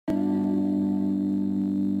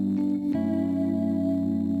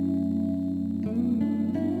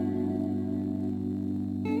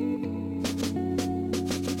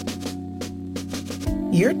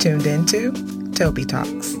You're tuned into Toby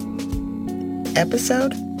Talks,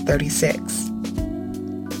 episode 36.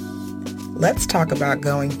 Let's talk about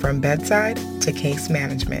going from bedside to case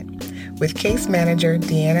management with case manager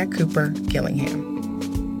Deanna Cooper Gillingham.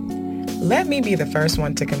 Let me be the first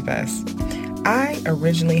one to confess. I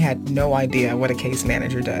originally had no idea what a case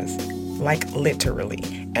manager does, like literally.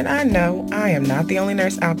 And I know I am not the only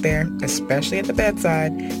nurse out there, especially at the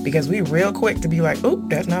bedside, because we real quick to be like, oop,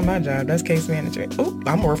 that's not my job, that's case management. Oop,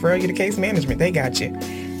 I'm gonna refer you to case management, they got you.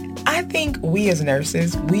 I think we as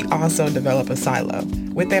nurses, we also develop a silo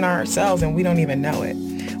within ourselves and we don't even know it.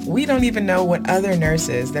 We don't even know what other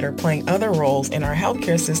nurses that are playing other roles in our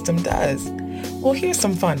healthcare system does. Well, here's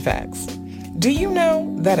some fun facts. Do you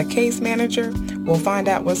know that a case manager will find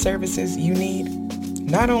out what services you need?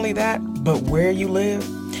 Not only that, but where you live.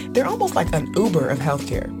 They're almost like an Uber of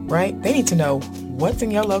healthcare, right? They need to know what's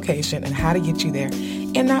in your location and how to get you there.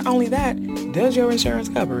 And not only that, does your insurance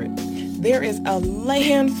cover it? There is a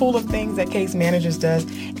handful of things that case managers does,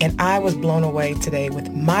 and I was blown away today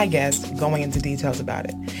with my guest going into details about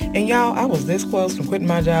it. And y'all, I was this close from quitting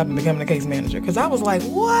my job and becoming a case manager because I was like,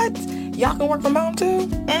 what? Y'all can work from home too?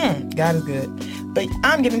 God is good. But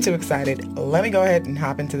I'm getting too excited. Let me go ahead and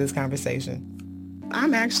hop into this conversation.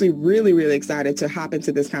 I'm actually really excited to hop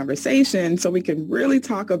into this conversation so we can really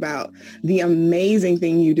talk about the amazing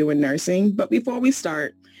thing you do in nursing. But before we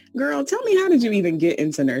start, girl, tell me, how did you even get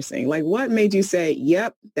into nursing? Like, what made you say,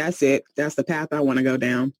 yep, that's it. That's the path I want to go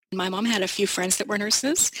down? My mom had a few friends that were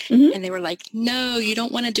nurses, Mm-hmm. and they were like, no, you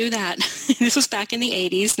don't want to do that. This was back in the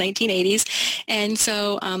 80s, 1980s. And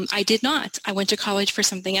so I did not. I went to college for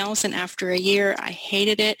something else, and after a year, I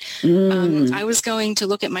hated it. I was going to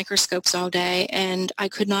look at microscopes all day, and I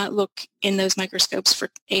could not look in those microscopes for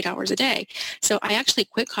 8 hours a day. So I actually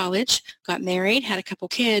quit college, got married, had a couple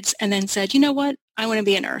kids, and then said, you know what? I want to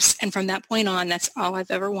be a nurse. And from that point on, that's all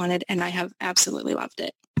I've ever wanted, and I have absolutely loved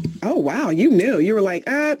it. Oh, wow. You knew. You were like,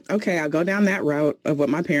 okay, I'll go down that route of what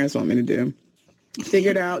my parents want me to do.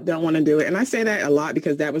 Figured out, don't want to do it. And I say that a lot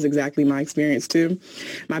because that was exactly my experience too.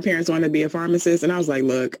 My parents wanted to be a pharmacist, and I was like,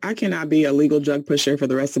 look, I cannot be a legal drug pusher for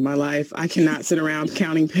the rest of my life. I cannot sit around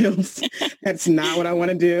counting pills. That's not what I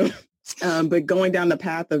want to do. But going down the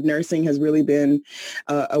path of nursing has really been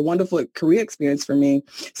a wonderful career experience for me.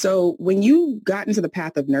 So when you got into the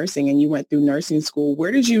path of nursing and you went through nursing school,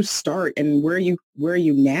 where did you start and where are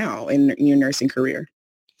you now in your nursing career?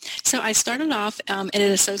 So I started off in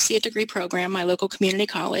an associate degree program, my local community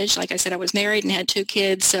college. Like I said, I was married and had 2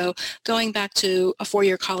 kids, so going back to a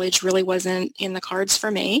 4-year college really wasn't in the cards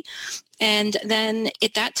for me. And then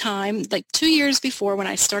at that time, like 2 years before when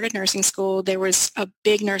I started nursing school, there was a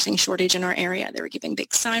big nursing shortage in our area. They were giving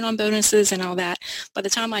big sign-on bonuses and all that. By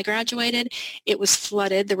the time I graduated, it was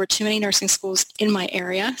flooded. There were too many nursing schools in my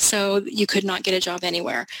area, so you could not get a job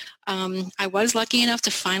anywhere. I was lucky enough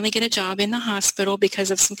to finally get a job in the hospital because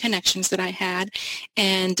of some connections that I had.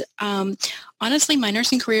 And honestly, my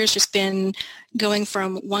nursing career has just been going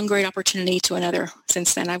from one great opportunity to another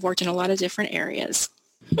since then. I've worked in a lot of different areas.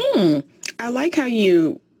 I like how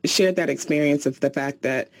you shared that experience of the fact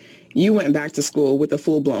that you went back to school with a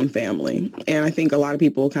full-blown family. And I think a lot of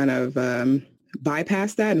people kind of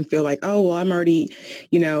bypass that and feel like, oh, well, I'm already,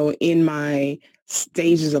 in my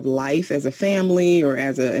stages of life as a family or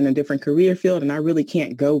in a different career field, and I really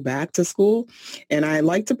can't go back to school. And I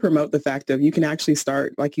like to promote the fact of you can actually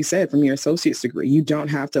start, like you said, from your associate's degree. You don't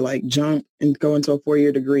have to like jump and go into a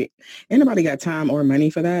 4-year degree. Anybody got time or money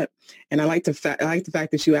for that? And I like the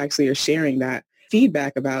fact that you actually are sharing that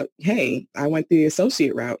feedback about, hey, I went the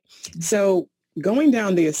associate route. So going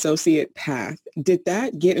down the associate path, did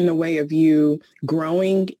that get in the way of you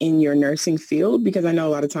growing in your nursing field? Because I know a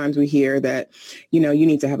lot of times we hear that, you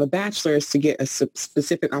need to have a bachelor's to get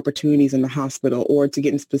specific opportunities in the hospital or to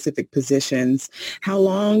get in specific positions. How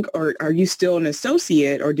long, or are you still an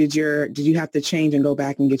associate, or did you have to change and go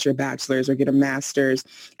back and get your bachelor's or get a master's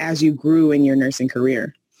as you grew in your nursing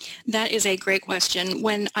career? That is a great question.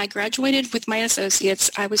 When I graduated with my associates,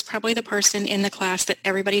 I was probably the person in the class that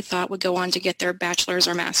everybody thought would go on to get their bachelor's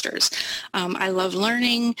or master's. I love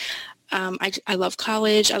learning. I love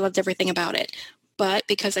college. I loved everything about it. But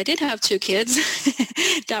because I did have 2 kids,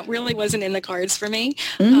 that really wasn't in the cards for me.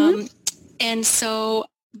 And so,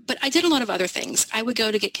 but I did a lot of other things. I would go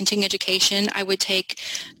to get continuing education. I would take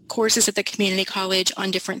courses at the community college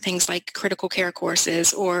on different things like critical care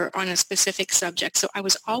courses or on a specific subject. So I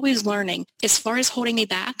was always learning. As far as holding me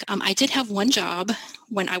back, I did have one job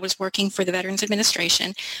when I was working for the Veterans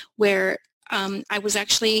Administration where I was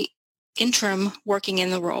actually interim working in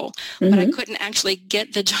the role, but I couldn't actually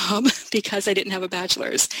get the job because I didn't have a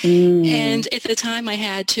bachelor's. And at the time I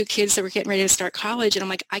had 2 kids that were getting ready to start college, and I'm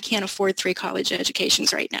like, I can't afford 3 college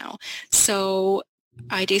educations right now. So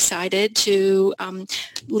I decided to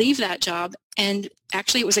leave that job, and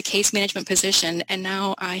actually it was a case management position, and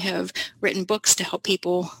now I have written books to help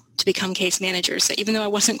people to become case managers. So even though I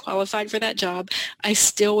wasn't qualified for that job, I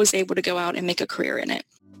still was able to go out and make a career in it.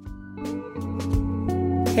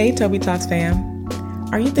 Hey, Toby Talks fam.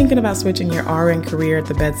 Are you thinking about switching your RN career at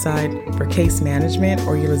the bedside for case management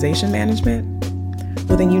or utilization management?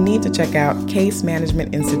 Well, then you need to check out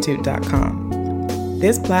CaseManagementInstitute.com.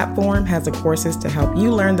 This platform has the courses to help you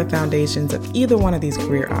learn the foundations of either one of these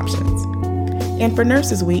career options. And for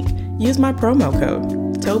Nurses Week, use my promo code,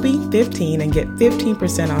 Toby15, and get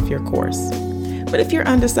 15% off your course. But if you're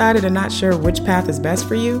undecided and not sure which path is best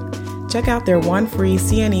for you, check out their one free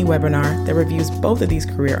CNE webinar that reviews both of these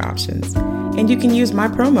career options. And you can use my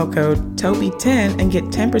promo code TOBY10 and get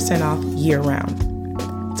 10% off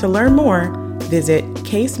year-round. To learn more, visit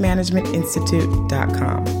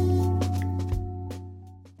CaseManagementInstitute.com.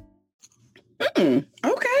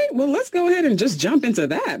 Okay, well, let's go ahead and just jump into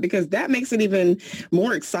that, because that makes it even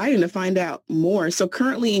more exciting to find out more. So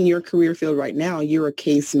currently in your career field right now, you're a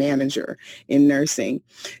case manager in nursing.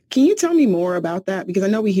 Can you tell me more about that? Because I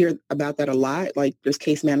know we hear about that a lot, like there's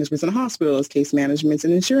case managements in hospitals, case managements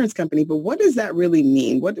in insurance company, but what does that really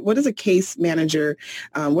mean? What does a case manager,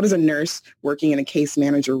 what does a nurse working in a case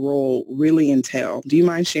manager role really entail? Do you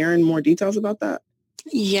mind sharing more details about that?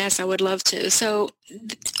 Yes, I would love to. So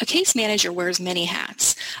a case manager wears many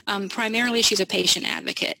hats. Primarily, she's a patient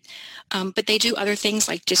advocate, but they do other things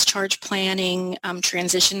like discharge planning,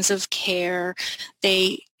 transitions of care.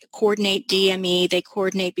 They coordinate DME. They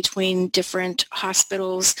coordinate between different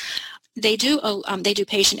hospitals. They do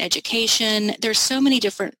patient education. There's so many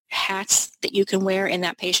different hats that you can wear in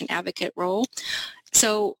that patient advocate role.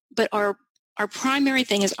 So, but our primary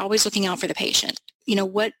thing is always looking out for the patient.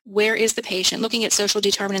 Where is the patient? Looking at social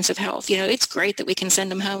determinants of health. It's great that we can send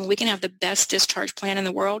them home. We can have the best discharge plan in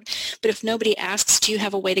the world. But if nobody asks, do you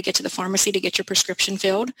have a way to get to the pharmacy to get your prescription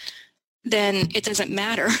filled? Then it doesn't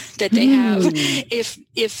matter that they have.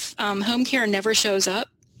 If home care never shows up,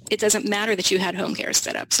 it doesn't matter that you had home care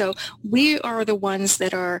set up. So we are the ones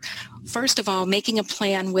that are, first of all, making a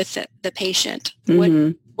plan with the patient.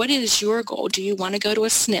 What is your goal? Do you want to go to a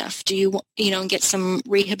SNF? Do you get some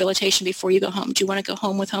rehabilitation before you go home? Do you want to go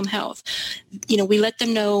home with home health? We let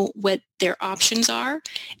them know what their options are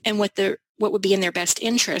and what would be in their best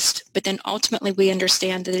interest. But then ultimately we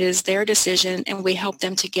understand that it is their decision, and we help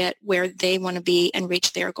them to get where they want to be and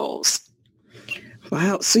reach their goals.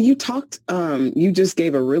 Wow. So you just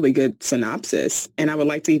gave a really good synopsis, and I would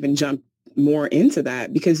like to even jump more into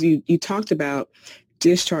that, because you talked about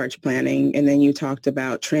discharge planning, and then you talked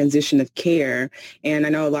about transition of care. And I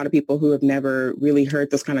know a lot of people who have never really heard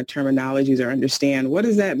those kind of terminologies or understand, what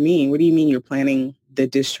does that mean? What do you mean you're planning the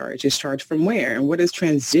discharge? Discharge from where? And what does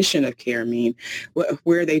transition of care mean?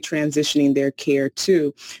 Where are they transitioning their care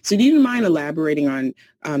to? So do you mind elaborating on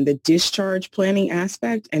the discharge planning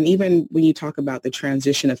aspect, and even when you talk about the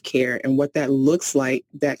transition of care and what that looks like,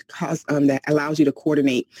 that allows you to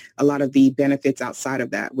coordinate a lot of the benefits outside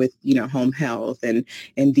of that with, home health and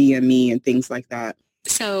DME and things like that?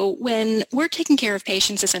 So when we're taking care of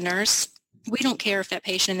patients as a nurse, we don't care if that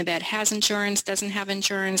patient in the bed has insurance, doesn't have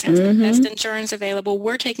insurance, has the best insurance available.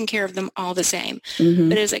 We're taking care of them all the same.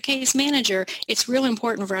 But as a case manager, it's real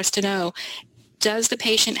important for us to know, does the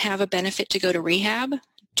patient have a benefit to go to rehab?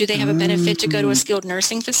 Do they have a benefit to go to a skilled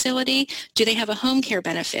nursing facility? Do they have a home care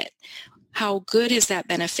benefit? How good is that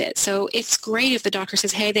benefit? So it's great if the doctor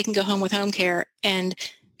says, hey, they can go home with home care, and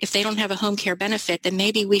if they don't have a home care benefit, then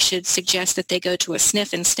maybe we should suggest that they go to a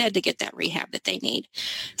SNF instead to get that rehab that they need.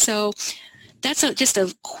 So that's just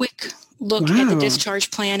a quick look at the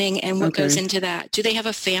discharge planning and what goes into that. Do they have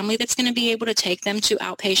a family that's going to be able to take them to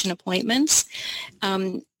outpatient appointments?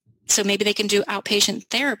 So maybe they can do outpatient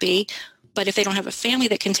therapy, but if they don't have a family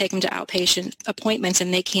that can take them to outpatient appointments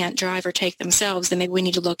and they can't drive or take themselves, then maybe we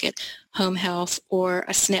need to look at home health or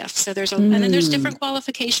a SNF. So and then there's different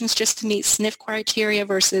qualifications just to meet SNF criteria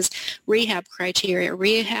versus rehab criteria.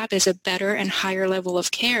 Rehab is a better and higher level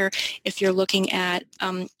of care if you're looking at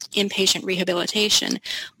inpatient rehabilitation,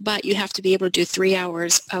 but you have to be able to do 3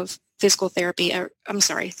 hours of physical therapy,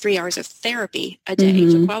 3 hours of therapy a day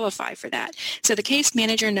to qualify for that. So the case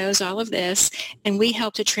manager knows all of this, and we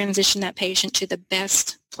help to transition that patient to the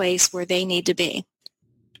best place where they need to be.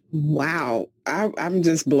 Wow. I'm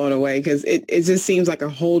just blown away because it just seems like a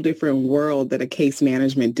whole different world that a case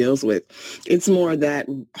management deals with. It's more that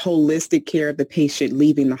holistic care of the patient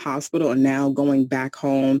leaving the hospital and now going back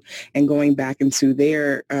home and going back into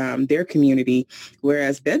their community.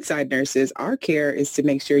 Whereas bedside nurses, our care is to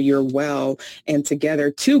make sure you're well and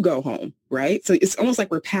together to go home. Right. So it's almost like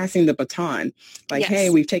we're passing the baton. Like, hey,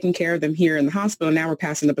 Yes. we've taken care of them here in the hospital. Now we're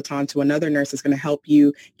passing the baton to another nurse that's going to help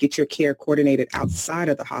you get your care coordinated outside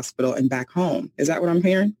of the hospital and back home. Is that what I'm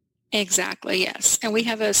hearing? Exactly, yes. And we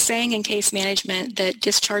have a saying in case management that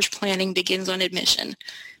discharge planning begins on admission,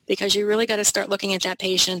 because you really got to start looking at that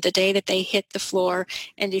patient the day that they hit the floor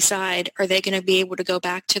and decide, are they going to be able to go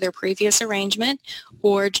back to their previous arrangement,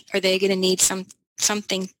 or are they going to need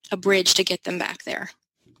something, a bridge to get them back there?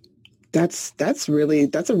 That's a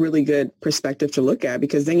really good perspective to look at,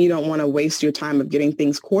 because then you don't want to waste your time of getting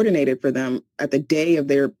things coordinated for them at the day of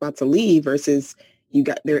they're about to leave versus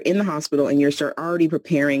they're in the hospital and you're already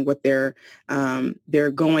preparing what their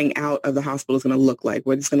going out of the hospital is going to look like,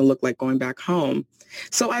 what it's going to look like going back home.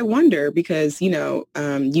 So I wonder, because,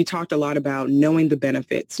 you talked a lot about knowing the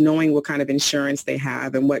benefits, knowing what kind of insurance they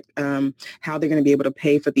have and how they're going to be able to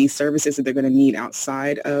pay for these services that they're going to need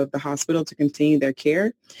outside of the hospital to continue their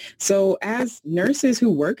care. So as nurses who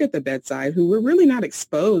work at the bedside, who were really not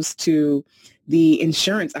exposed to the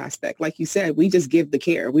insurance aspect, like you said, we just give the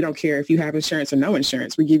care. We don't care if you have insurance or no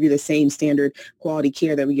insurance. We give you the same standard quality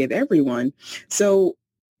care that we give everyone. So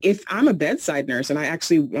if I'm a bedside nurse and I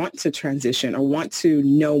actually want to transition or want to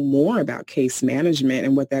know more about case management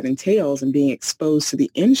and what that entails and being exposed to the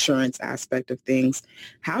insurance aspect of things,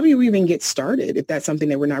 how do you even get started if that's something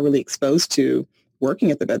that we're not really exposed to working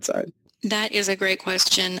at the bedside? That is a great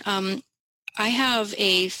question. I have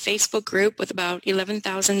a Facebook group with about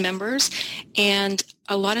 11,000 members, and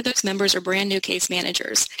a lot of those members are brand new case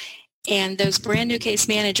managers. And those brand new case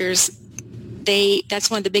managers,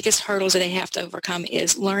 that's one of the biggest hurdles that they have to overcome,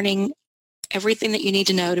 is learning everything that you need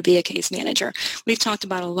to know to be a case manager. We've talked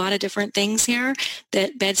about a lot of different things here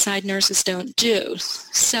that bedside nurses don't do.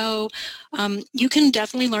 So you can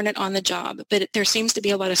definitely learn it on the job, but there seems to be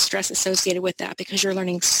a lot of stress associated with that because you're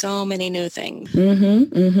learning so many new things.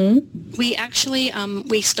 Mm-hmm, mm-hmm. We actually,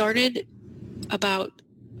 we started about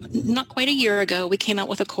not quite a year ago. We came out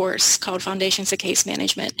with a course called Foundations of Case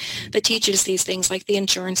Management that teaches these things like the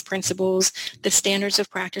insurance principles, the standards of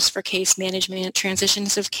practice for case management,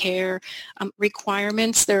 transitions of care,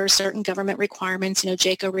 requirements. There are certain government requirements,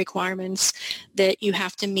 JCAHO requirements that you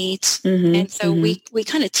have to meet. Mm-hmm, and so mm-hmm. we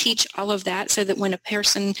kind of teach all of that so that when a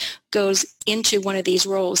person goes into one of these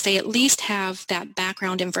roles, they at least have that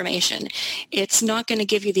background information. It's not going to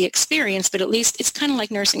give you the experience, but at least it's kind of like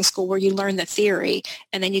nursing school where you learn the theory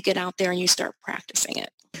and then you get out there and you start practicing it.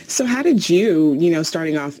 So how did you,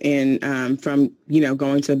 starting off from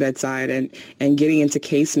going to the bedside and getting into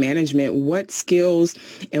case management, what skills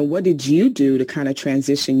and what did you do to kind of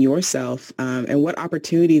transition yourself, and what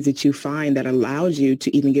opportunities did you find that allowed you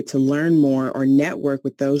to even get to learn more or network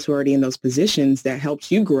with those who are already in those positions that helped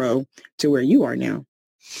you grow to where you are now?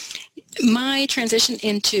 My transition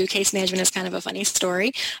into case management is kind of a funny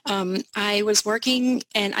story. I was working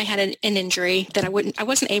and I had an injury that I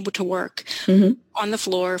wasn't able to work mm-hmm. on the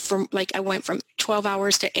floor I went from 12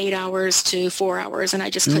 hours to 8 hours to 4 hours, and I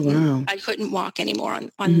just couldn't walk anymore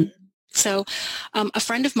on mm-hmm. So a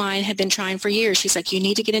friend of mine had been trying for years. She's like, you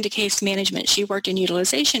need to get into case management. She worked in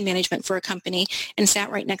utilization management for a company and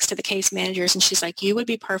sat right next to the case managers. And she's like, you would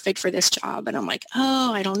be perfect for this job. And I'm like,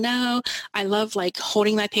 oh, I don't know. I love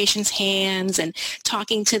holding my patients' hands and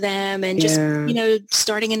talking to them and just,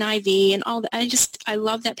 starting an IV and all that. I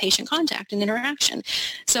love that patient contact and interaction.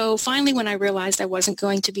 So finally, when I realized I wasn't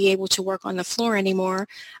going to be able to work on the floor anymore,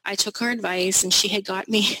 I took her advice, and she had got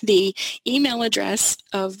me the email address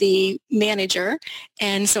of the manager.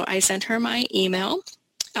 And so I sent her my email,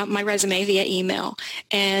 my resume via email.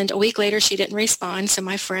 And a week later, she didn't respond. So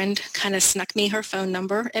my friend kind of snuck me her phone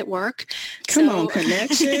number at work. Come on,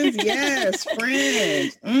 connections. Yes,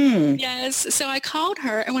 friends. Mm. Yes. So I called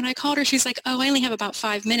her. And when I called her, she's like, oh, I only have about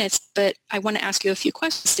 5 minutes, but I want to ask you a few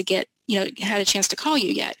questions to get, had a chance to call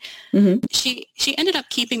you yet. Mm-hmm. She ended up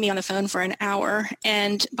keeping me on the phone for an hour.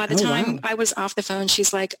 And by the time I was off the phone,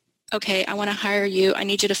 she's like, okay, I want to hire you. I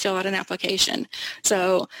need you to fill out an application.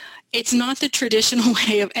 So it's not the traditional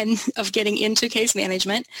way of getting into case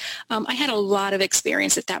management. I had a lot of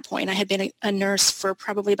experience at that point. I had been a nurse for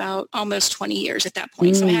probably about almost 20 years at that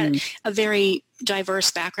point. So I had a very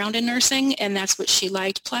diverse background in nursing, and that's what she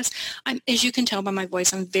liked. Plus, as you can tell by my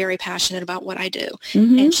voice, I'm very passionate about what I do.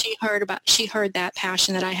 Mm-hmm. And she heard that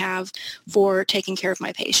passion that I have for taking care of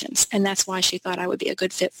my patients, and that's why she thought I would be a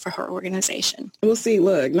good fit for her organization. Well, see,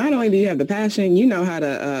 look, not only do you have the passion, you know how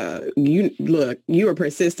to, you are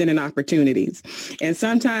persistent in opportunities. And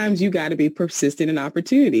sometimes you got to be persistent in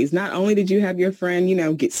opportunities. Not only did you have your friend,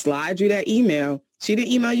 slide you that email, she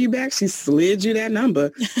didn't email you back. She slid you that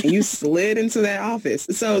number and you slid into that office.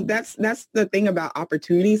 So that's the thing about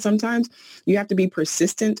opportunities. Sometimes you have to be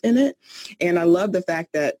persistent in it. And I love the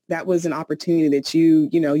fact that that was an opportunity that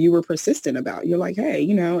you were persistent about. You're like, hey,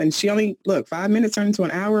 and she only, 5 minutes turned into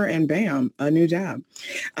an hour and bam, a new job.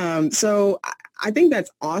 So I think that's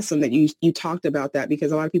awesome that you talked about that,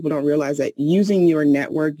 because a lot of people don't realize that using your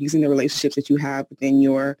network, using the relationships that you have within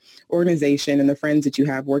your organization and the friends that you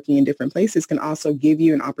have working in different places can also give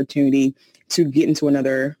you an opportunity to get into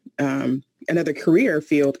another career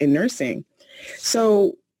field in nursing.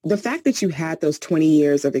 So the fact that you had those 20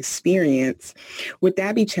 years of experience, would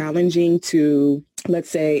that be challenging to, let's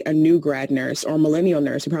say, a new grad nurse or a millennial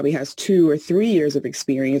nurse who probably has 2 or 3 years of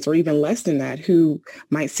experience or even less than that, who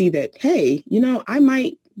might see that, hey, I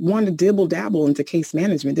might want to dibble dabble into case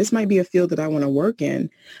management. This might be a field that I want to work in.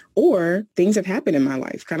 Or things have happened in my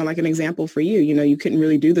life, kind of like an example for you. You couldn't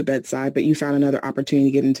really do the bedside, but you found another opportunity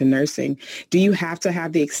to get into nursing. Do you have to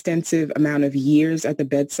have the extensive amount of years at the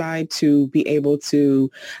bedside to be able to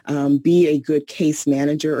be a good case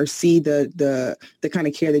manager or see the kind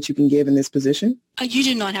of care that you can give in this position? You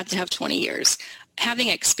do not have to have 20 years. Having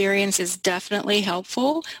experience is definitely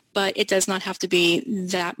helpful, but it does not have to be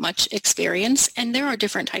that much experience. And there are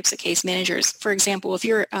different types of case managers. For example, if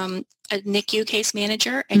you're a NICU case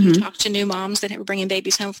manager and you talk to new moms that are bringing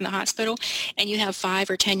babies home from the hospital and you have 5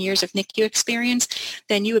 or 10 years of NICU experience,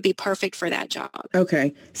 then you would be perfect for that job.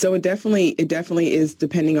 Okay. So it definitely is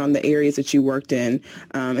depending on the areas that you worked in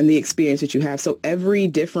and the experience that you have. So every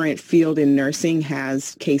different field in nursing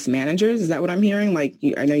has case managers. Is that what I'm hearing? Like,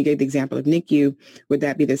 I know you gave the example of NICU. Would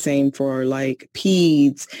that be the same for like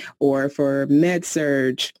peds or for med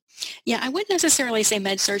surge? Yeah, I wouldn't necessarily say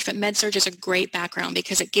med-surg, but med-surg is a great background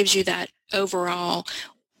because it gives you that overall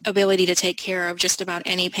ability to take care of just about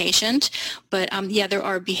any patient. But there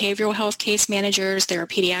are behavioral health case managers. There are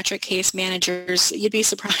pediatric case managers. You'd be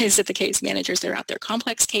surprised at the case managers that are out there.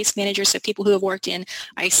 Complex case managers, so people who have worked in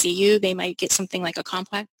ICU, they might get something like a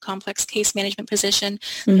complex case management position.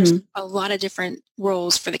 There's a lot of different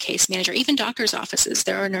roles for the case manager. Even doctor's offices.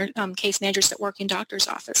 There are case managers that work in doctor's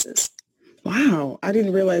offices. Wow. I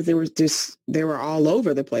didn't realize they were all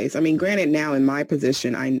over the place. I mean, granted, now in my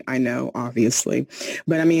position, I know, obviously.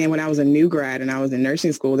 But I mean, when I was a new grad and I was in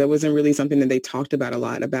nursing school, that wasn't really something that they talked about a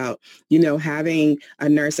lot about, having a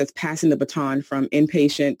nurse that's passing the baton from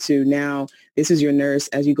inpatient to now this is your nurse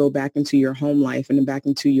as you go back into your home life and then back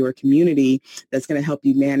into your community that's going to help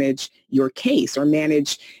you manage your case or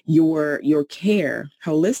manage your care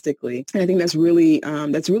holistically. And I think that's really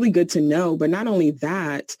good to know. But not only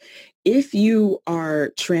that, if you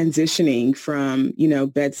are transitioning from,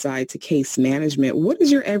 bedside to case management, what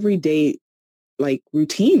does your everyday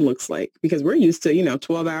routine looks like? Because we're used to,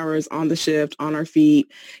 12 hours on the shift, on our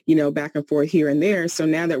feet, back and forth here and there. So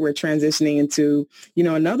now that we're transitioning into,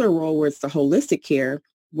 another role where it's the holistic care,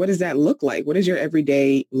 what does that look like? What is your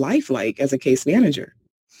everyday life like as a case manager?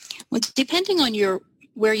 Well, depending on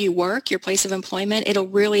where you work, your place of employment, it'll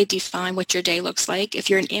really define what your day looks like. If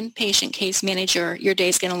you're an inpatient case manager, your day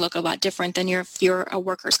is going to look a lot different than if you're a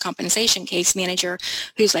workers' compensation case manager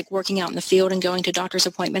who's working out in the field and going to doctor's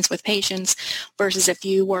appointments with patients, versus if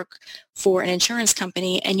you work for an insurance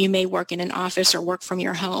company and you may work in an office or work from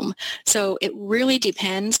your home. So it really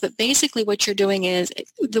depends, but basically what you're doing is,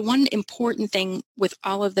 the one important thing with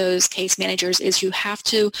all of those case managers is you have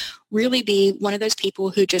to really be one of those people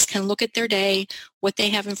who just can look at their day, what they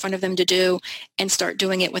have in front of them to do, and start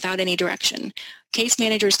doing it without any direction. Case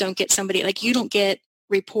managers don't get somebody, you don't get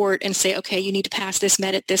report and say, okay, you need to pass this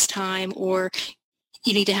med at this time, or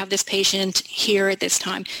you need to have this patient here at this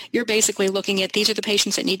time. You're basically looking at, these are the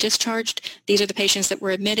patients that need discharged, these are the patients that were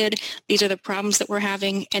admitted, these are the problems that we're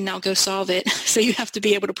having, and now go solve it. So you have to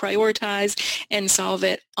be able to prioritize and solve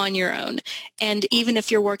it on your own. And even if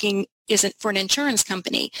you're working isn't for an insurance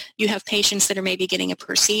company, you have patients that are maybe getting a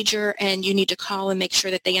procedure and you need to call and make sure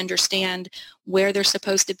that they understand where they're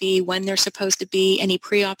supposed to be, when they're supposed to be, any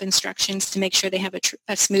pre-op instructions to make sure they have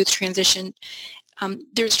a smooth transition.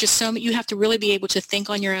 There's just you have to really be able to think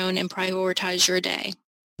on your own and prioritize your day.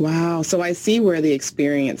 Wow. So I see where the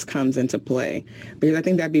experience comes into play, because I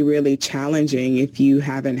think that'd be really challenging if you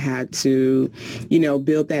haven't had to,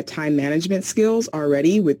 build that time management skills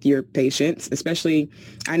already with your patients, especially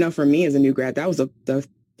I know for me as a new grad, that was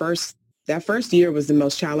that first year was the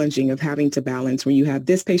most challenging, of having to balance when you have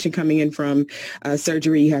this patient coming in from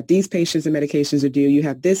surgery, you have these patients and medications to do, you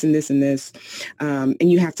have this and this and this, and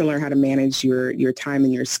you have to learn how to manage your time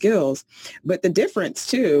and your skills. But the difference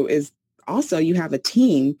too is also you have a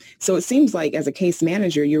team. So it seems like as a case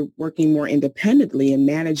manager, you're working more independently and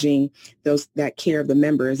managing that care of the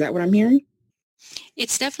member. Is that what I'm hearing?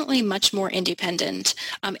 It's definitely much more independent.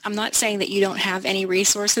 I'm not saying that you don't have any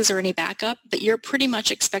resources or any backup, but you're pretty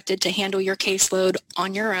much expected to handle your caseload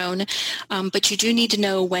on your own. But you do need to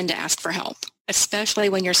know when to ask for help, especially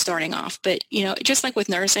when you're starting off. But, just like with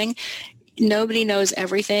nursing, nobody knows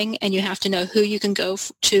everything, and you have to know who you can go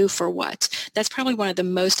to for what. That's probably one of the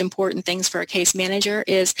most important things for a case manager,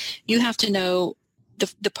 is you have to know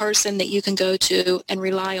the person that you can go to and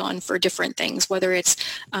rely on for different things, whether it's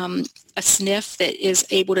a SNF that is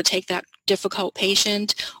able to take that difficult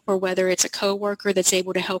patient, or whether it's a coworker that's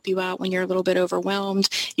able to help you out when you're a little bit overwhelmed.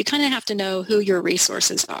 You kind of have to know who your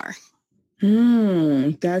resources are.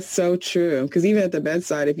 That's so true. Because even at the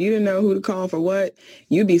bedside, if you didn't know who to call for what,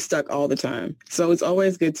 you'd be stuck all the time. So it's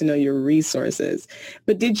always good to know your resources.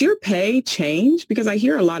 But did your pay change? Because I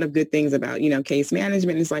hear a lot of good things about, case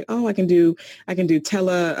management. It's like, oh, I can do I can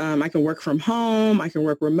work from home, I can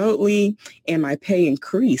work remotely, and my pay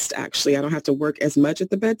increased. Actually, I don't have to work as much at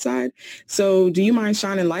the bedside. So do you mind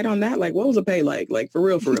shining light on that? Like, what was the pay like for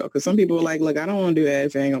real? Because some people are like, look, I don't want to do that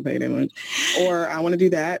if I ain't gonna pay that much, or I want to do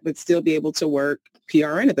that but still be able to work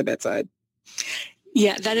PRN at the bedside.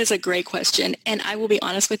 Yeah, that is a great question. And I will be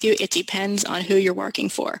honest with you, it depends on who you're working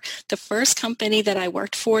for. The first company that I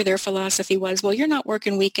worked for, their philosophy was, well, you're not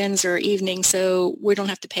working weekends or evenings, so we don't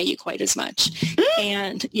have to pay you quite as much.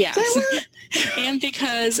 And yes, and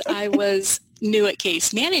because I was new at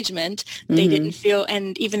case management, they didn't feel,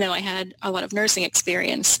 and even though I had a lot of nursing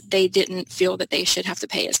experience, they didn't feel that they should have to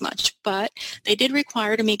pay as much. But they did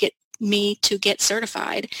require me to get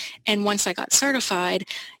certified. And once I got certified,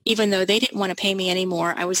 even though they didn't want to pay me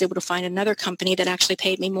anymore, I was able to find another company that actually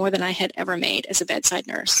paid me more than I had ever made as a bedside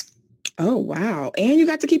nurse. Oh, wow. And you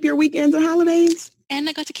got to keep your weekends and holidays? And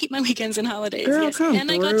I got to keep my weekends and holidays. Girl, yes. come And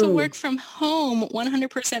through. I got to work from home,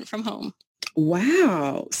 100% from home.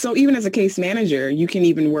 Wow. So even as a case manager, you can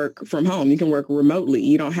even work from home. You can work remotely.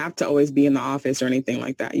 You don't have to always be in the office or anything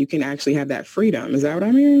like that. You can actually have that freedom. Is that what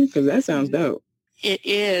I'm hearing? Because that sounds dope. It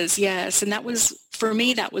is, yes. And that was, for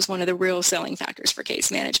me, that was one of the real selling factors for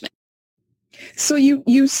case management. So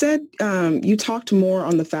you said you talked more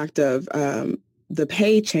on the fact of the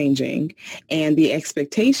pay changing and the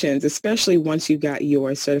expectations, especially once you got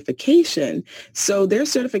your certification. So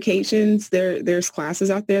there's certifications, there's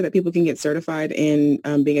classes out there that people can get certified in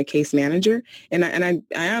being a case manager. And I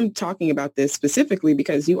am talking about this specifically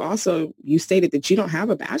because you stated that you don't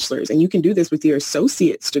have a bachelor's and you can do this with your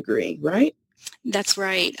associate's degree, right? That's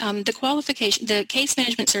right. The case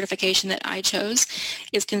management certification that I chose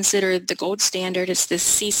is considered the gold standard. It's the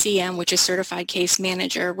CCM, which is Certified Case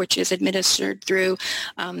Manager, which is administered through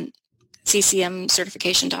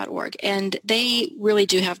ccmcertification.org. And they really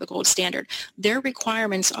do have the gold standard. Their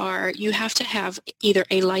requirements are you have to have either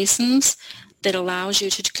a license that allows you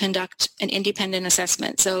to conduct an independent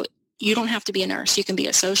assessment. So you don't have to be a nurse. You can be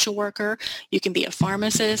a social worker. You can be a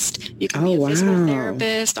pharmacist. You can be a physical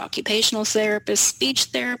therapist, occupational therapist, speech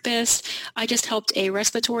therapist. I just helped a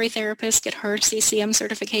respiratory therapist get her CCM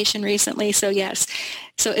certification recently. So yes.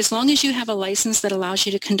 So as long as you have a license that allows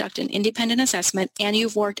you to conduct an independent assessment and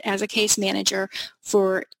you've worked as a case manager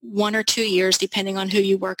for 1 or 2 years, depending on who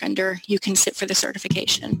you work under, you can sit for the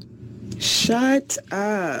certification. Shut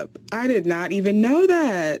up. I did not even know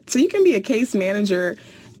that. So you can be a case manager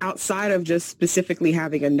outside of just specifically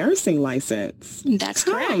having a nursing license. That's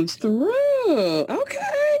correct. Come through.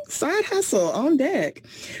 Okay. Side hustle on deck.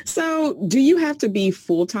 So do you have to be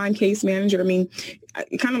full-time case manager? I mean,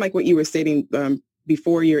 kind of like what you were stating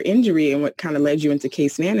before your injury and what kind of led you into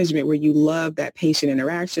case management, where you love that patient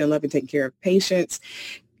interaction, love taking care of patients.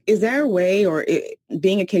 Is there a way, or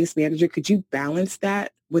being a case manager, could you balance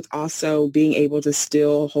that with also being able to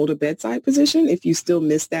still hold a bedside position if you still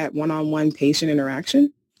miss that one-on-one patient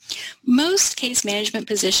interaction? Most case management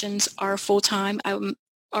positions are full-time.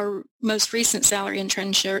 Our most recent salary and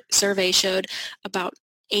trend survey showed about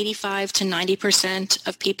 85 to 90%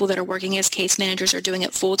 of people that are working as case managers are doing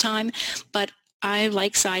it full-time. But I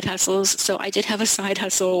like side hustles, so I did have a side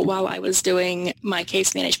hustle while I was doing my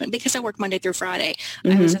case management because I work Monday through Friday.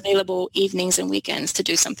 I was available evenings and weekends to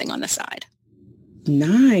do something on the side.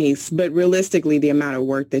 Nice. But realistically, the amount of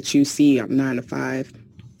work that you see on 9 to 5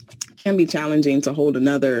 can be challenging to hold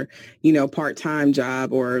another, part-time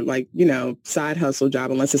job or side hustle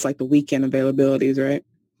job, unless it's like the weekend availabilities, right?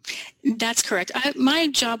 That's correct. My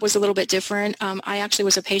job was a little bit different. I actually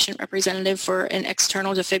was a patient representative for an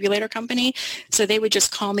external defibrillator company. So they would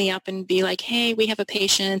just call me up and be like, hey, we have a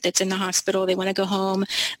patient that's in the hospital. They want to go home.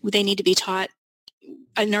 They need to be taught.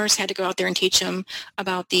 A nurse had to go out there and teach them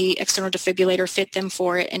about the external defibrillator, fit them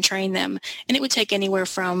for it, and train them. And it would take anywhere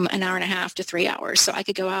from an hour and a half to 3 hours. So I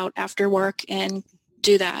could go out after work and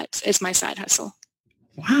do that as my side hustle.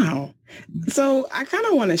 Wow. So I kind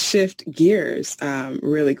of want to shift gears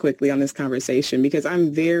really quickly on this conversation, because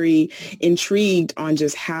I'm very intrigued on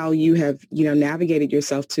just how you have, navigated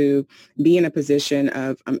yourself to be in a position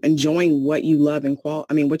of enjoying what you love in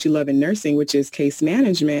what you love in nursing, which is case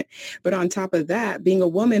management. But on top of that, being a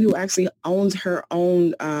woman who actually owns her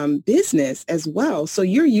own business as well. So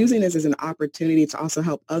you're using this as an opportunity to also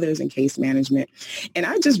help others in case management. And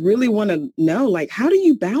I just really want to know, how do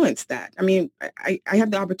you balance that? I mean, I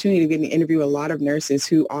have the opportunity to get interview a lot of nurses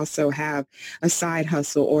who also have a side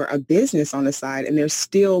hustle or a business on the side, and they're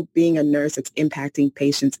still being a nurse that's impacting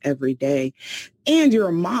patients every day. And you're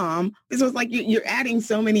a mom, so it's like you're adding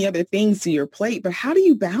so many other things to your plate. But how do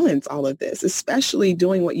you balance all of this, especially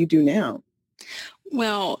doing what you do now?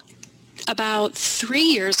 Well, about 3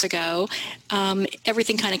 years ago,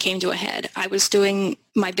 everything kind of came to a head. I was doing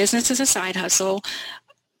my business as a side hustle,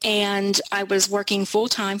 and I was working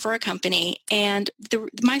full-time for a company. And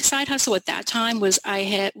my side hustle at that time was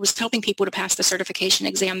was helping people to pass the certification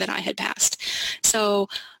exam that I had passed. So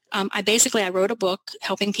I wrote a book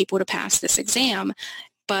helping people to pass this exam,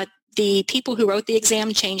 but the people who wrote the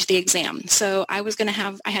exam changed the exam. So I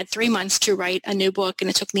had 3 months to write a new book, and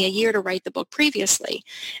it took me a year to write the book previously.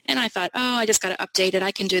 And I thought, I just got to update it.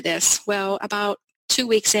 I can do this. Well, about 2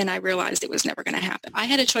 weeks in, I realized it was never going to happen. I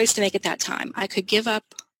had a choice to make at that time. I could give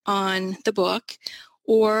up on the book,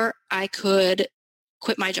 or I could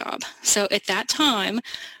quit my job. So at that time,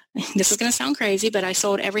 this is going to sound crazy, but I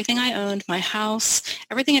sold everything I owned, my house,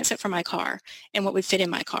 everything except for my car and what would fit in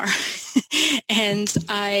my car. And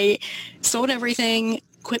I sold everything,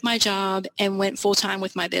 quit my job, and went full-time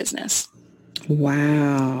with my business.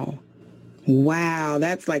 Wow.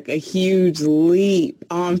 That's like a huge leap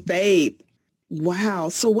on faith. Wow.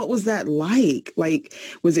 So what was that like?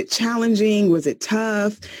 Was it challenging? Was it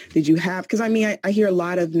tough? Did you have, because I hear a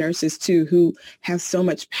lot of nurses too who have so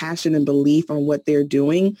much passion and belief on what they're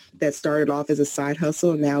doing that started off as a side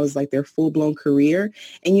hustle and now is like their full-blown career.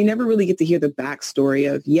 And you never really get to hear the backstory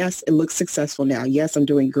of, yes, it looks successful now. Yes, I'm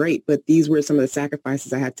doing great. But these were some of the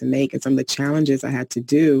sacrifices I had to make and some of the challenges I had to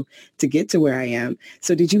do to get to where I am.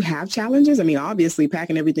 So did you have challenges? Obviously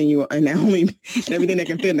packing everything and everything that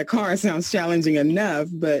can fit in the car sounds challenging enough,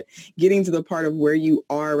 but getting to the part of where you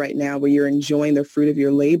are right now, where you're enjoying the fruit of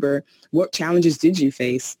your labor, what challenges did you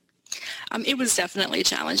face? It was definitely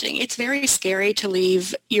challenging. It's very scary to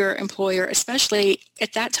leave your employer, especially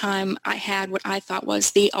at that time. I had what I thought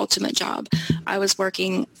was the ultimate job. I was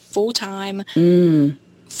working full-time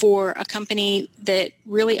for a company that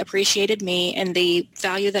really appreciated me and the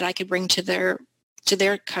value that I could bring to their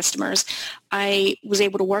customers. I was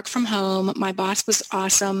able to work from home. My boss was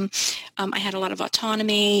awesome. I had a lot of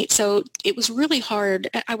autonomy. So it was really hard.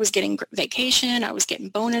 I was getting vacation. I was getting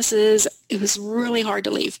bonuses. It was really hard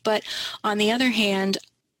to leave. But on the other hand,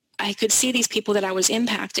 I could see these people that I was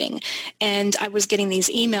impacting, and I was getting these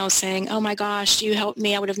emails saying, oh my gosh, you helped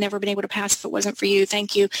me. I would have never been able to pass if it wasn't for you.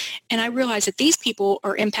 Thank you. And I realized that these people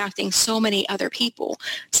are impacting so many other people.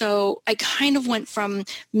 So I kind of went from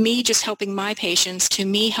me just helping my patients to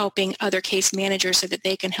me helping other case managers so that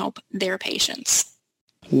they can help their patients.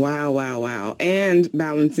 Wow. And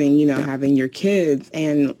balancing, having your kids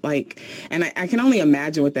and I can only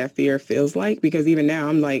imagine what that fear feels like, because even now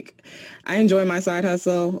I'm like, I enjoy my side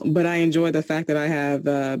hustle, but I enjoy the fact that I have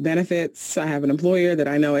benefits. I have an employer that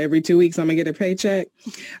I know every 2 weeks I'm gonna get a paycheck.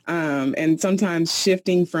 And sometimes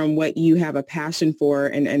shifting from what you have a passion for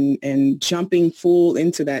and jumping full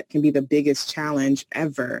into that can be the biggest challenge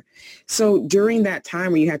ever. So during that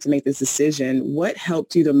time where you had to make this decision, what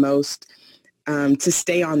helped you the most to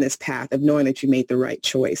stay on this path of knowing that you made the right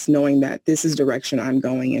choice, knowing that this is direction I'm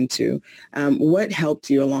going into? What helped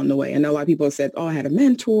you along the way? I know a lot of people have said, I had a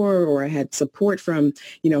mentor or I had support from,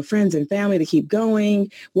 friends and family to keep going.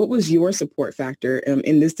 What was your support factor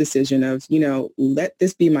in this decision of, let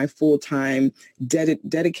this be my full-time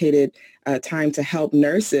dedicated time to help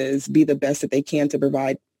nurses be the best that they can to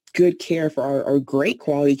provide good care for or great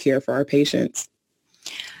quality care for our patients?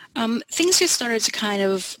 Things just started to kind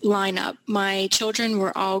of line up. My children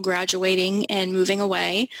were all graduating and moving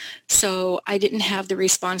away, so I didn't have the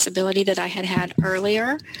responsibility that I had had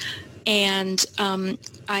earlier. And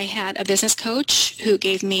I had a business coach who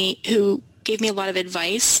gave me a lot of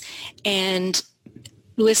advice, and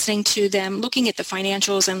listening to them, looking at the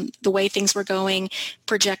financials and the way things were going,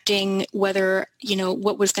 projecting whether,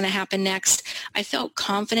 what was going to happen next. I felt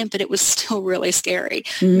confident, but it was still really scary.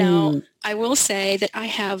 Now, I will say that I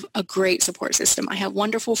have a great support system. I have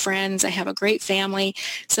wonderful friends. I have a great family.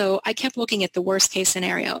 So I kept looking at the worst case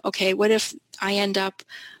scenario. Okay, what if I end up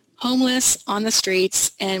homeless on the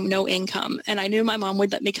streets and no income? And I knew my mom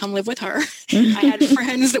would let me come live with her. I had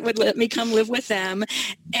friends that would let me come live with them.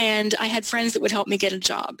 And I had friends that would help me get a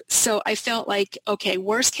job. So I felt like, okay,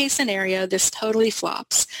 worst case scenario, this totally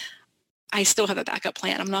flops. I still have a backup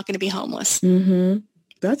plan. I'm not going to be homeless. Mm-hmm.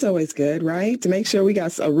 That's always good, right? To make sure we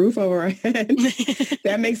got a roof over our head.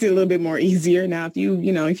 That makes it a little bit more easier. Now, if you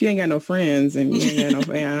ain't got no friends and you ain't got no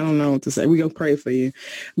family, I don't know what to say. We gonna pray for you.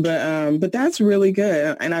 But that's really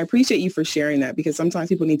good. And I appreciate you for sharing that, because sometimes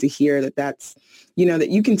people need to hear that's, that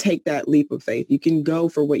you can take that leap of faith. You can go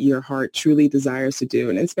for what your heart truly desires to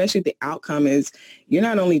do. And especially if the outcome is you're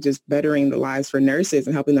not only just bettering the lives for nurses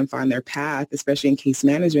and helping them find their path, especially in case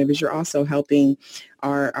management, but you're also helping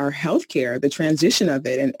our healthcare, the transition of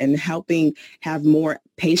it, and helping have more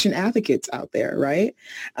patient advocates out there, right?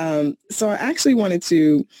 So I actually wanted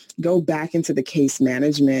to go back into the case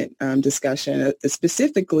management discussion,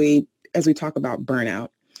 specifically as we talk about burnout.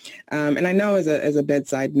 And I know as a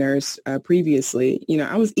bedside nurse previously,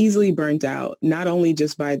 I was easily burnt out, not only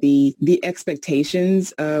just by the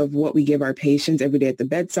expectations of what we give our patients every day at the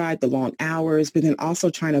bedside, the long hours, but then also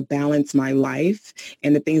trying to balance my life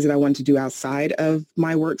and the things that I want to do outside of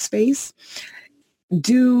my workspace.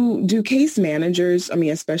 Do case managers,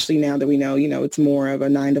 especially now that we know, it's more of a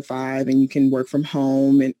 9-to-5 and you can work from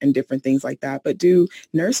home and different things like that. But do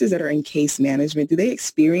nurses that are in case management, do they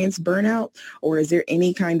experience burnout, or is there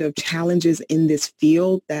any kind of challenges in this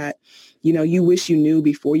field that, you wish you knew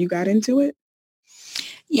before you got into it?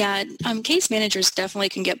 Yeah, case managers definitely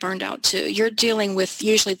can get burned out too. You're dealing with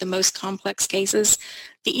usually the most complex cases.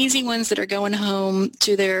 The easy ones that are going home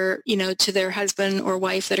to their husband or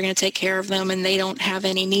wife that are going to take care of them and they don't have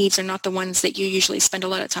any needs are not the ones that you usually spend a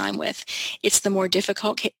lot of time with. It's the more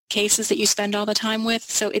difficult cases that you spend all the time with.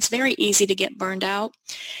 So it's very easy to get burned out.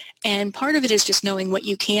 And part of it is just knowing what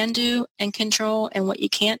you can do and control and what you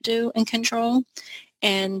can't do and control,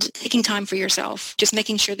 and taking time for yourself, just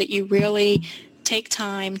making sure that you really take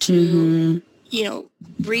time to,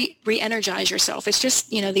 re-energize yourself. It's just,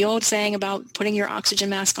 the old saying about putting your oxygen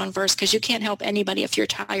mask on first, because you can't help anybody if you're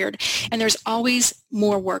tired. And there's always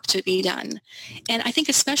more work to be done. And I think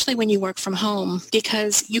especially when you work from home,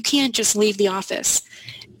 because you can't just leave the office.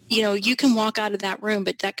 You can walk out of that room,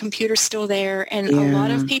 but that computer's still there. And a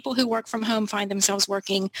lot of people who work from home find themselves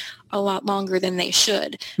working a lot longer than they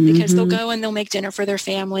should, because they'll go and they'll make dinner for their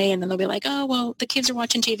family. And then they'll be like, oh, well, the kids are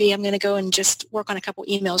watching TV. I'm going to go and just work on a couple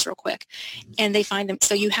emails real quick. And they find them.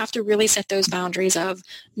 So you have to really set those boundaries of,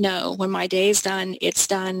 no, when my day is done, it's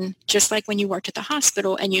done. Just like when you worked at the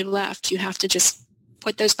hospital and you left, you have to just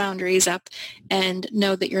put those boundaries up and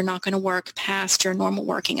know that you're not going to work past your normal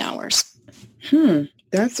working hours.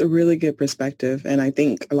 That's a really good perspective. And I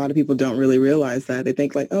think a lot of people don't really realize that. They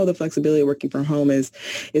think like, oh, the flexibility of working from home is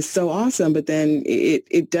so awesome. But then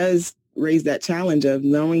it does raise that challenge of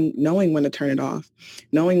knowing when to turn it off,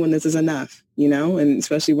 knowing when this is enough, and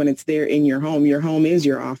especially when it's there in your home. Your home is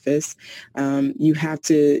your office. You have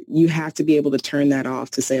to be able to turn that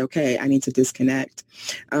off to say, okay, I need to disconnect.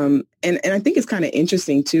 And I think it's kind of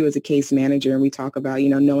interesting too, as a case manager, and we talk about,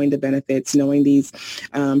 knowing the benefits, knowing these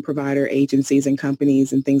provider agencies and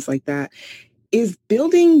companies and things like that. Is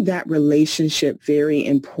building that relationship very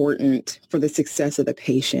important for the success of the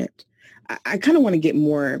patient? I kind of want to get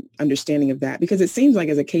more understanding of that, because it seems like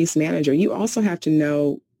as a case manager, you also have to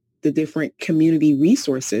know the different community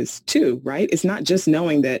resources too, right? It's not just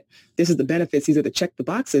knowing that this is the benefits, these are the check the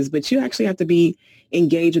boxes, but you actually have to be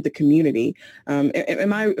engaged with the community.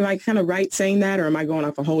 Am I kind of right saying that, or am I going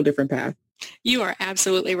off a whole different path? You are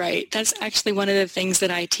absolutely right. That's actually one of the things that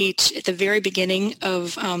I teach at the very beginning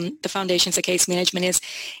of the Foundations of Case Management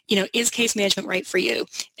is case management right for you?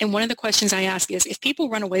 And one of the questions I ask is, if people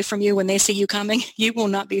run away from you when they see you coming, you will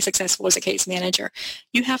not be successful as a case manager.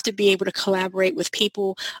 You have to be able to collaborate with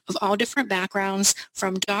people of all different backgrounds,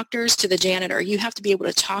 from doctors to the janitor. You have to be able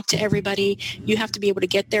to talk to everybody. You have to be able to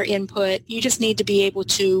get their input. You just need to be able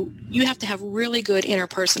to, you have to have really good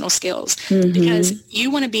interpersonal skills, because you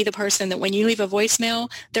want to be the person that when you leave a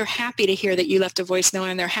voicemail, they're happy to hear that you left a voicemail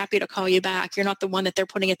and they're happy to call you back. You're not the one that they're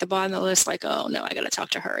putting at the bottom of the list like, oh no, I got to talk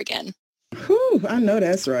to her again. Whew, I know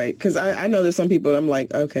that's right. Because I know there's some people I'm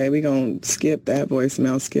like, okay, we're going to skip that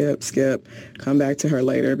voicemail, skip, come back to her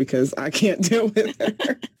later because I can't deal with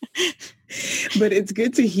her. But it's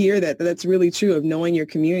good to hear that that's really true of knowing your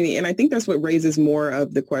community. And I think that's what raises more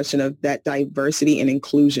of the question of that diversity and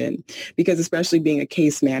inclusion, because especially being a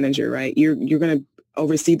case manager, right, you're going to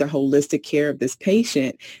oversee the holistic care of this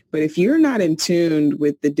patient. But if you're not in tune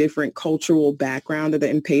with the different cultural background that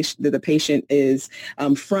the patient is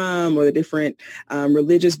from, or the different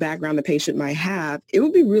religious background the patient might have, it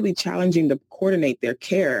would be really challenging to coordinate their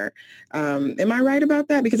care. Am I right about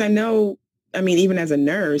that? Because I mean, even as a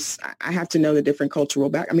nurse, I have to know the different cultural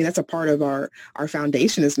that's a part of our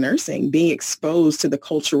foundation is nursing, being exposed to the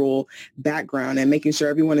cultural background and making sure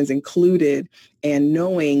everyone is included and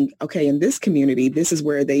knowing, okay, in this community, this is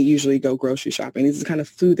where they usually go grocery shopping. This is the kind of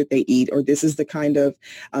food that they eat, or this is the kind of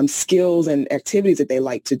skills and activities that they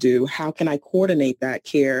like to do. How can I coordinate that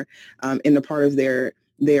care in the part of their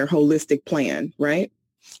holistic plan, right?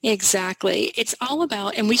 Exactly. It's all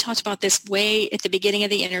about, and we talked about this way at the beginning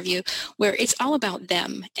of the interview, where it's all about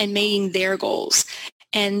them and meeting their goals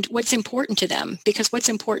and what's important to them, because what's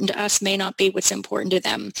important to us may not be what's important to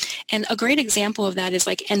them. And a great example of that is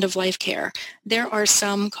like end-of-life care. There are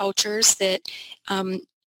some cultures that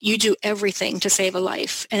you do everything to save a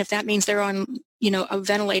life. And if that means they're on a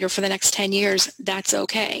ventilator for the next 10 years, that's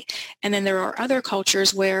okay. And then there are other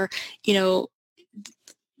cultures where,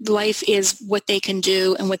 life is what they can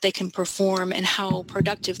do and what they can perform and how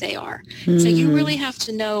productive they are. So you really have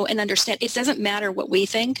to know and understand. It doesn't matter what we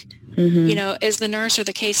think, as the nurse or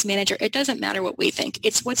the case manager, it doesn't matter what we think.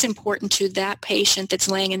 It's what's important to that patient that's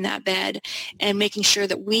laying in that bed, and making sure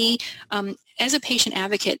that we, as a patient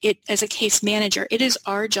advocate, as a case manager, it is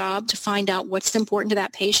our job to find out what's important to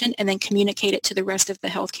that patient and then communicate it to the rest of the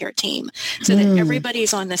healthcare team so that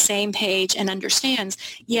everybody's on the same page and understands,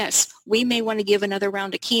 yes, we may want to give another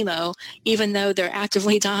round of chemo even though they're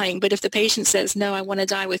actively dying. But if the patient says, no, I want to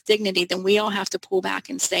die with dignity, then we all have to pull back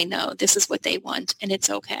and say, no, this is what they want and it's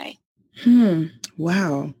okay.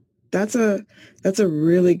 Wow. That's a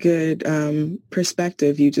really good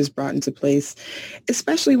perspective you just brought into place,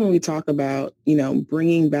 especially when we talk about,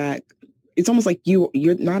 bringing back. It's almost like you're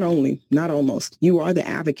you are the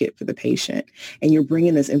advocate for the patient, and you're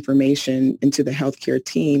bringing this information into the healthcare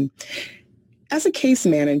team. As a case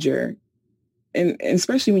manager, and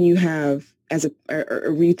especially when you have,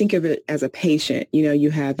 or when you think of it as a patient,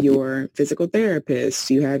 you have your physical therapist,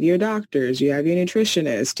 you have your doctors, you have your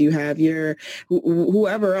nutritionist, you have your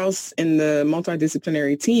whoever else in the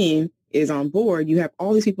multidisciplinary team is on board. You have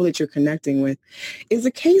all these people that you're connecting with. Is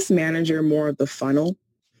a case manager more of the funnel?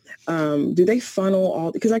 Do they funnel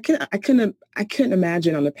all? Because I couldn't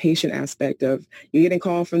imagine on the patient aspect of you're getting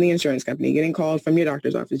called from the insurance company, you're getting called from your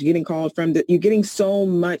doctor's office, you're getting called from you're getting so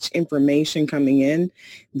much information coming in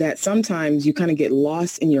that sometimes you kind of get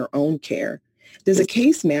lost in your own care. Does a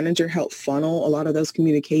case manager help funnel a lot of those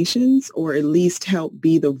communications, or at least help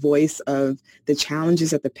be the voice of the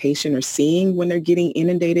challenges that the patient are seeing when they're getting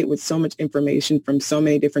inundated with so much information from so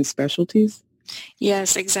many different specialties?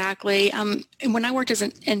 Yes, exactly. When I worked as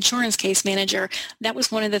an insurance case manager, that was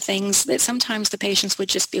one of the things that sometimes the patients would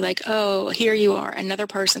just be like, oh, here you are, another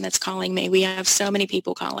person that's calling me. We have so many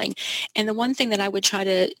people calling. And the one thing that I would try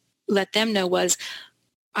to let them know was,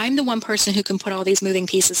 I'm the one person who can put all these moving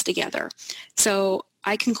pieces together. So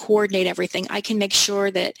I can coordinate everything. I can make sure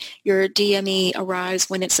that your DME arrives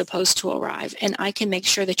when it's supposed to arrive. And I can make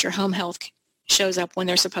sure that your home health shows up when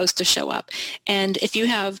they're supposed to show up. And if you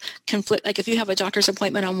have conflict, like if you have a doctor's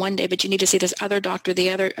appointment on one day, but you need to see this other doctor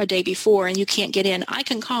a day before and you can't get in, I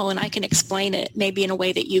can call and I can explain it maybe in a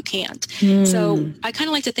way that you can't. So I kind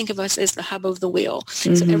of like to think of us as the hub of the wheel.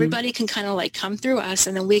 So everybody can kind of like come through us,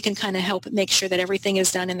 and then we can kind of help make sure that everything is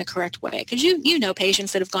done in the correct way. Because you know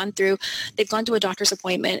patients that they've gone to a doctor's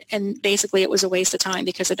appointment and basically it was a waste of time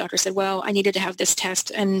because the doctor said, well, I needed to have this test,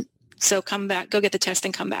 and so come back, go get the test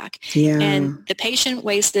and come back. Yeah. And the patient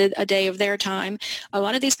wasted a day of their time. A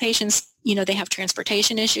lot of these patients, they have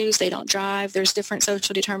transportation issues. They don't drive. There's different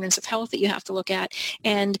social determinants of health that you have to look at.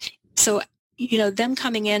 And so, them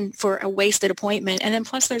coming in for a wasted appointment. And then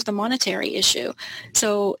plus there's the monetary issue.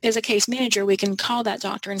 So as a case manager, we can call that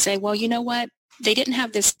doctor and say, well, you know what? They didn't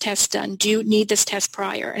have this test done. Do you need this test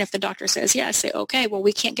prior? And if the doctor says yes, say, okay, well,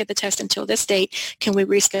 we can't get the test until this date. Can we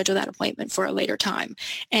reschedule that appointment for a later time?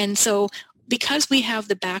 And so because we have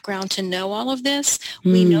the background to know all of this,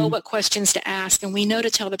 we know what questions to ask, and we know to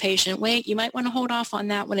tell the patient, wait, you might want to hold off on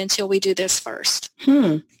that one until we do this first.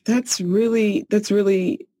 That's really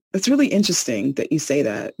It's really interesting that you say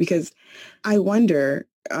that, because I wonder,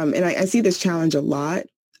 and I see this challenge a lot,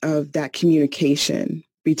 of that communication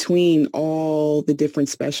between all the different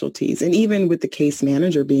specialties, and even with the case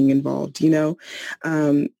manager being involved,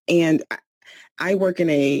 and I work in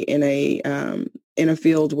a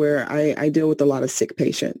field where I deal with a lot of sick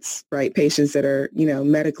patients, right? Patients that are,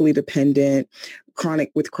 medically dependent,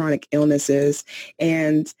 with chronic illnesses,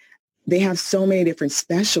 and they have so many different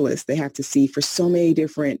specialists they have to see for so many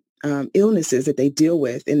different illnesses that they deal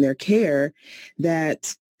with in their care,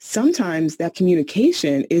 that sometimes that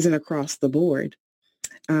communication isn't across the board.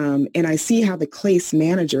 And I see how the case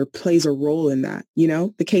manager plays a role in that.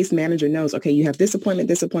 The case manager knows, okay, you have this appointment,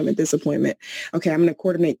 this appointment, this appointment. Okay, I'm going to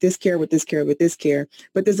coordinate this care with this care with this care.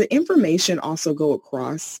 But does the information also go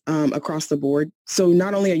across the board? So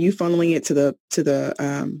not only are you funneling it to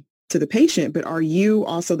the patient, but are you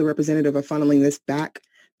also the representative of funneling this back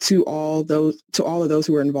to all of those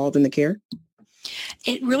who are involved in the care?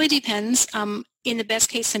 It really depends. In the best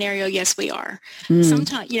case scenario, yes, we are.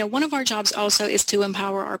 Sometimes, one of our jobs also is to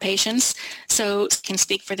empower our patients so can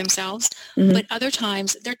speak for themselves. But other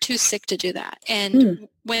times they're too sick to do that. And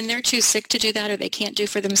when they're too sick to do that, or they can't do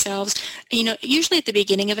for themselves, usually at the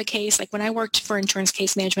beginning of a case, like when I worked for insurance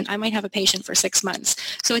case management, I might have a patient for 6 months.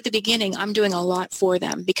 So at the beginning, I'm doing a lot for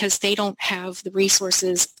them because they don't have the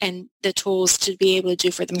resources and the tools to be able to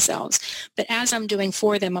do for themselves. But as I'm doing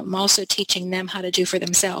for them, I'm also teaching them how to do for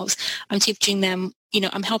themselves. I'm teaching them,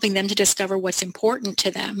 I'm helping them to discover what's important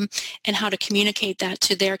to them and how to communicate that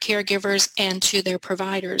to their caregivers and to their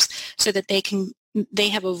providers so that they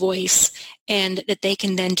have a voice and that they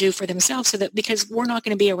can then do for themselves, so that, because we're not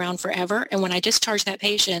going to be around forever. And when I discharge that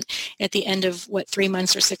patient at the end of 3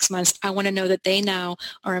 months or 6 months, I want to know that they now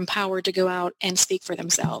are empowered to go out and speak for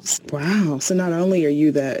themselves. Wow. So not only are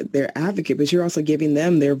you their advocate, but you're also giving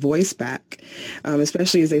them their voice back,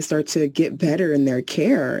 especially as they start to get better in their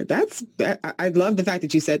care. I love the fact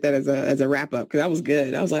that you said that as a wrap up, because that was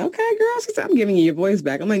good. I was like, okay, girl, I'm giving you your voice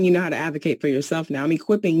back. I'm letting you know how to advocate for yourself now. I'm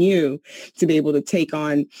equipping you to be able to take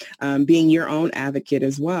on being your own advocate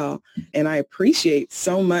as well. And I appreciate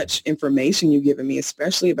so much information you've given me,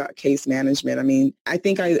 especially about case management. I mean, I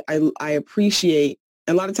think I appreciate,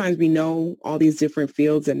 a lot of times we know all these different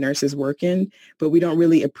fields that nurses work in, but we don't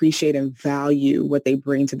really appreciate and value what they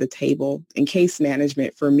bring to the table. In case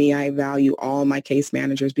management, for me, I value all my case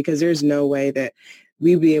managers, because there's no way that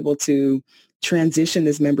we'd be able to transition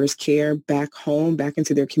this member's care back home, back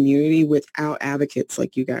into their community without advocates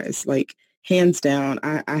like you guys. Like, hands down,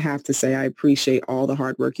 I have to say I appreciate all the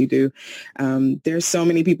hard work you do. There's so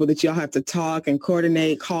many people that y'all have to talk and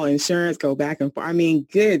coordinate, call insurance, go back and forth. I mean,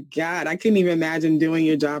 good God, I couldn't even imagine doing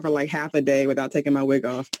your job for like half a day without taking my wig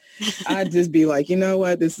off. I'd just be like, you know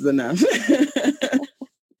what, this is enough.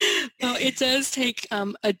 Well, it does take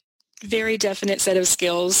a very definite set of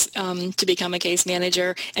skills to become a case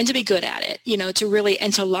manager and to be good at it, to really,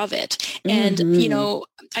 and to love it. And,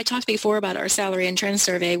 I talked before about our salary and trend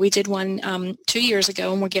survey. We did one 2 years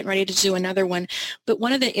ago, and we're getting ready to do another one. But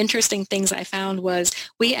one of the interesting things I found was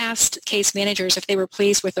we asked case managers if they were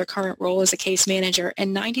pleased with their current role as a case manager,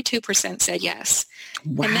 and 92% said yes.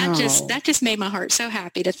 Wow. And that just made my heart so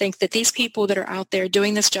happy to think that these people that are out there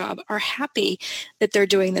doing this job are happy that they're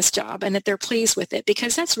doing this job and that they're pleased with it,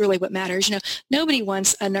 because that's really what matters. Nobody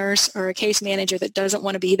wants a nurse or a case manager that doesn't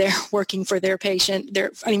want to be there working for their patient,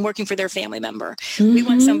 working for their family member. We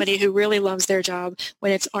want somebody who really loves their job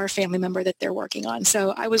when it's our family member that they're working on.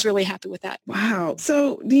 So I was really happy with that. Wow.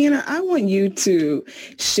 So Deanna, I want you to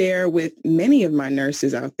share with many of my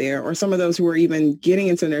nurses out there, or some of those who are even getting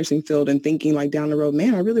into the nursing field and thinking like down the road,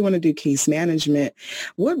 man, I really want to do case management.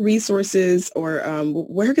 What resources or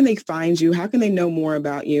where can they find you? How can they know more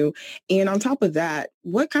about you? And on top of that,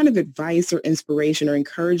 what kind of advice or inspiration or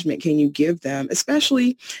encouragement can you give them,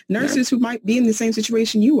 especially nurses who might be in the same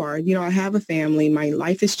situation you are? I have a family, my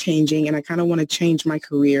life is changing, and I kind of want to change my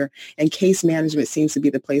career, and case management seems to be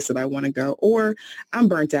the place that I want to go. Or I'm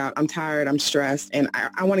burnt out, I'm tired, I'm stressed, and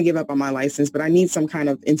I want to give up on my license, but I need some kind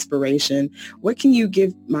of inspiration. What can you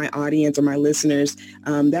give my audience or my listeners,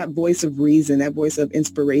 that voice of reason, that voice of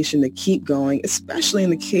inspiration to keep going, especially in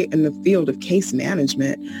the field of case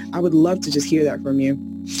management? I would love to just hear that from you.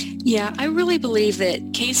 Yeah, I really believe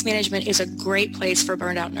that case management is a great place for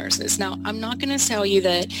burned out nurses. Now, I'm not going to tell you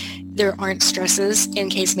that there aren't stresses in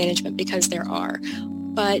case management, because there are.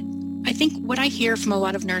 But I think what I hear from a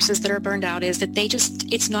lot of nurses that are burned out is that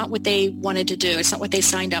it's not what they wanted to do. It's not what they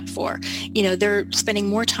signed up for. They're spending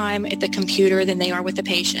more time at the computer than they are with the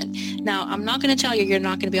patient. Now, I'm not going to tell you you're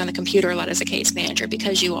not going to be on the computer a lot as a case manager,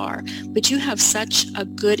 because you are. But you have such a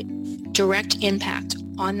good direct impact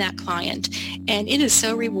on that client. And it is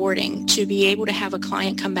so rewarding to be able to have a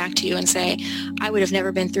client come back to you and say, I would have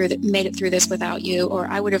never made it through this without you, or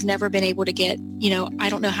I would have never been able to get, I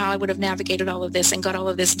don't know how I would have navigated all of this and got all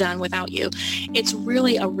of this done without you. It's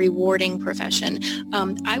really a rewarding profession.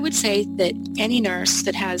 I would say that any nurse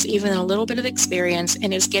that has even a little bit of experience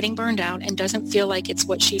and is getting burned out and doesn't feel like it's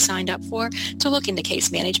what she signed up for, to look into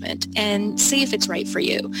case management and see if it's right for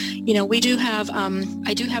you. We do have,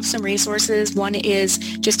 I do have some resources. One is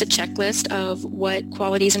just a checklist of what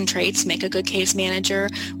qualities and traits make a good case manager.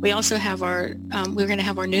 We also have we're going to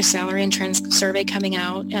have our new salary and trends survey coming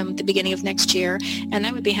out at the beginning of next year. And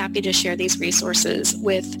I would be happy to share these resources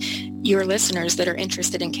with your listeners that are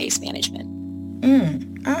interested in case management.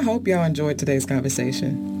 I hope y'all enjoyed today's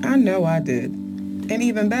conversation. I know I did. And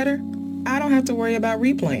even better, I don't have to worry about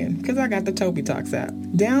replaying because I got the Toby Talks app.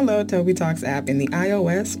 Download Toby Talks app in the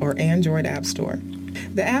iOS or Android App Store.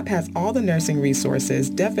 The app has all the nursing resources,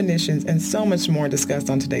 definitions, and so much more discussed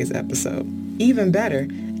on today's episode. Even better,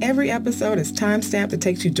 every episode is timestamped that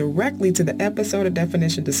takes you directly to the episode or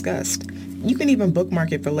definition discussed. You can even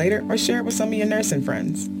bookmark it for later or share it with some of your nursing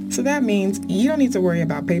friends. So that means you don't need to worry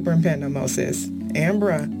about paper and pen no more, sis. And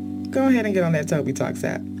bruh, go ahead and get on that Toby Talks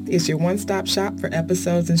app. It's your one-stop shop for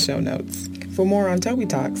episodes and show notes. For more on Toby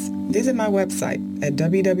Talks, visit my website at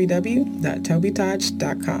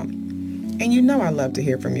www.tobytalks.com. And you know I love to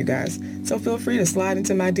hear from you guys, so feel free to slide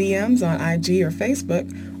into my DMs on IG or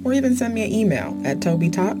Facebook, or even send me an email at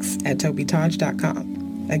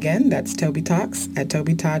tobytalks@tobytalks.com. Again, that's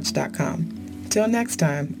tobytalks@tobytalks.com. Till next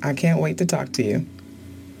time, I can't wait to talk to you.